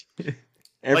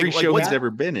 Every show he's ever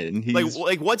been in. He's...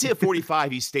 Like once he hit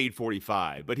 45, he stayed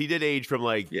 45. But he did age from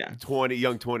young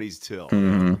 20s till.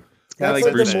 Mm-hmm. That's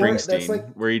like Bruce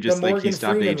Springsteen, where he just he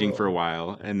stopped Freeman aging rule. for a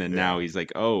while, and then now he's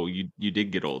like, "Oh, you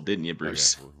did get old, didn't you,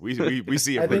 Bruce?" Okay. We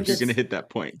see it. Bruce. You're gonna hit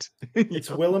that point. It's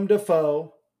Willem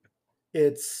Dafoe,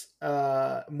 it's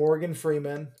Morgan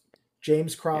Freeman,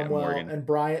 James Cromwell, and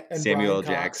Samuel L. Brian Cox.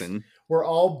 Jackson. We're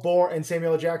all born, and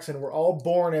Samuel L. Jackson. We're all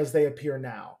born as they appear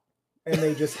now, and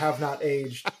they just have not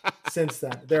aged since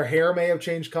then. Their hair may have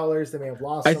changed colors. They may have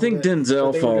lost. I think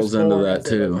Denzel falls into that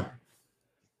too.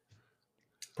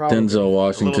 Probably. Denzel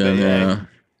Washington,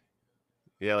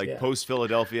 yeah, post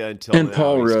Philadelphia until and now,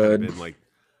 Paul Rudd. Kind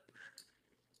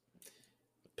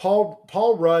of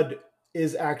Paul Rudd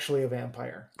is actually a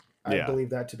vampire. I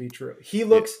believe that to be true. He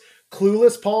looks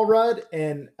clueless. Paul Rudd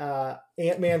and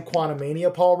Ant-Man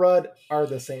Quantumania Paul Rudd are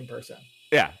the same person.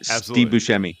 Yeah,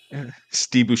 absolutely.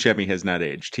 Steve Buscemi has not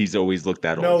aged. He's always looked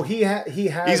that old. No, he has.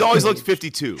 He's always looked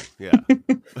 52. Yeah.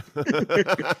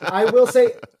 I will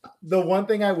say, the one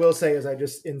thing I will say is I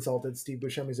just insulted Steve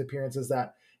Buscemi's appearance is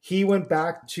that he went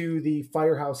back to the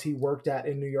firehouse he worked at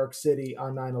in New York City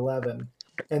on 9/11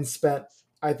 and spent,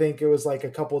 I think it was like a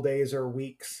couple days or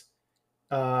weeks,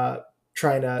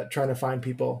 trying to find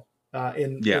people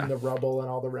in the rubble and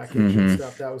all the wreckage and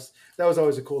stuff. That was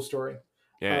always a cool story.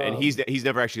 Yeah, and he's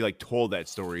never actually told that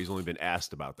story. He's only been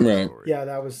asked about that story. Yeah,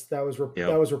 that was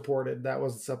reported. That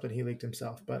wasn't something he leaked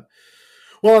himself. But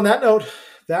well, on that note,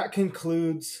 that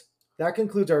concludes our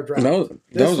draft.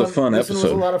 That was a fun episode. This one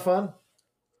was a lot of fun.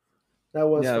 That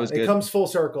was fun. It was good. It comes full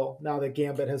circle now that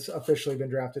Gambit has officially been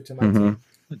drafted to my team.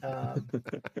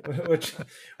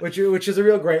 Which is a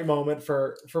real great moment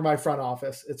for my front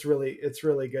office. It's really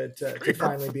good to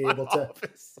finally be able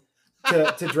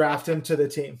to draft him to the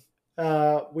team.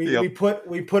 We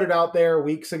put it out there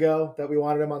weeks ago that we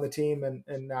wanted him on the team,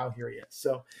 and now here he is.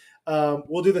 So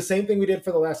we'll do the same thing we did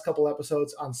for the last couple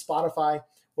episodes on Spotify.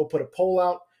 We'll put a poll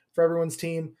out for everyone's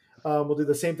team. We'll do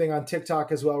the same thing on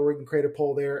TikTok as well, where we can create a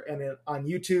poll there, and then on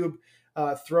YouTube,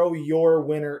 throw your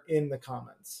winner in the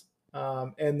comments.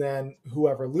 And then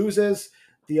whoever loses,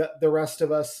 the rest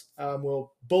of us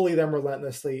will bully them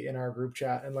relentlessly in our group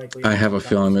chat, and likely I have a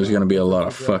feeling there's going to be a lot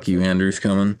of "fuck you, Andrews"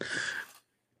 coming.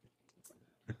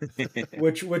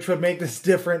 which would make this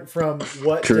different from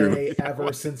what day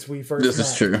ever since we first met.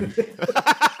 Is true.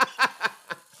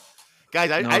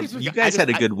 Guys, you guys had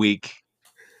a good week.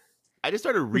 I just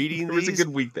started reading these. It was a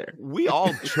good week there. We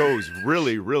all chose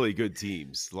really, really good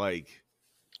teams. I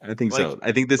think so.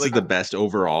 I think this is the best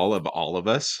overall of all of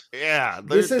us. Yeah.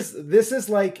 This is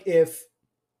like if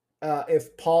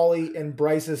Paulie and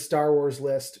Bryce's Star Wars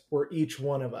list were each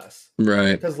one of us.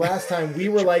 Right. Because last time we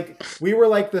were like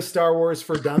the Star Wars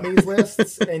for Dummies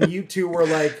lists, and you two were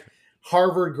like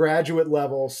Harvard graduate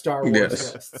level Star Wars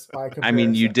lists. By comparison. I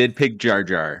mean, you did pick Jar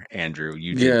Jar, Andrew.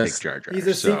 You did pick Jar Jar. He's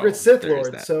a secret Sith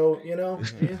Lord, so you know.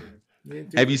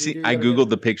 Have you seen? I googled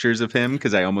the pictures of him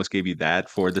because I almost gave you that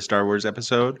for the Star Wars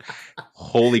episode.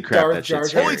 Holy crap, that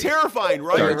shit's totally terrifying,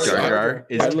 right? Jar Jar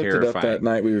is I looked terrifying. it up that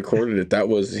night we recorded it.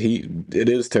 It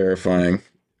is terrifying.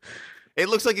 It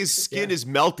looks like his skin is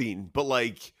melting, but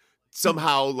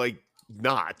somehow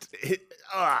not.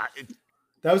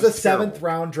 That was a 7th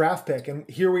round draft pick, and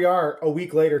here we are a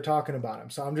week later talking about him.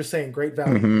 So I'm just saying, great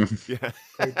value. Mm-hmm. Yeah,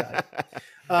 great value.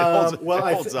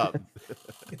 It holds up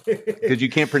because you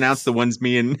can't pronounce the ones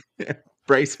me and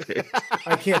Bryce picked.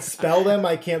 I can't spell them.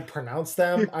 I can't pronounce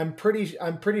them. I'm pretty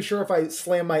sure if I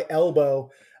slam my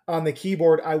elbow on the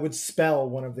keyboard, I would spell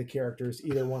one of the characters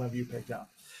either one of you picked up.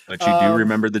 But you do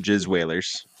remember the Jizz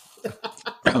Whalers.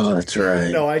 Oh, that's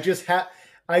right. No, I just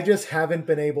haven't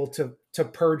been able to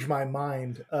purge my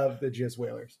mind of the Jizz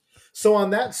Whalers. So on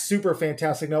that super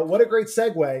fantastic note, what a great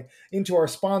segue into our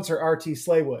sponsor, RT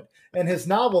Slaywood, and his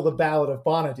novel, The Ballad of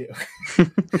Bonadou,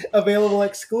 available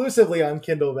exclusively on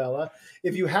Kindle Vella.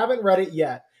 If you haven't read it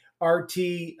yet, RT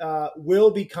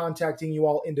will be contacting you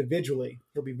all individually.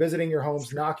 He'll be visiting your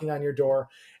homes, knocking on your door,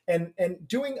 and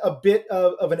doing a bit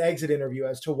of an exit interview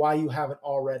as to why you haven't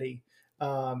already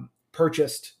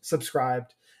purchased,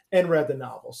 subscribed, and read the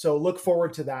novel. So look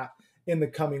forward to that in the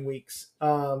coming weeks.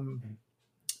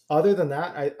 Other than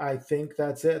that, I think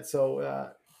that's it.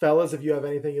 So fellas, if you have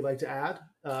anything you'd like to add,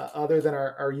 other than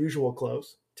our usual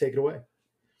close, take it away.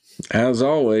 As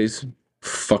always,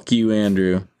 fuck you,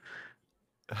 Andrew.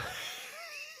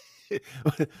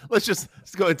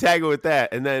 Let's go and tag it with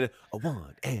that. And then a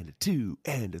 1 and a 2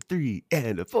 and a 3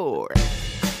 and a 4.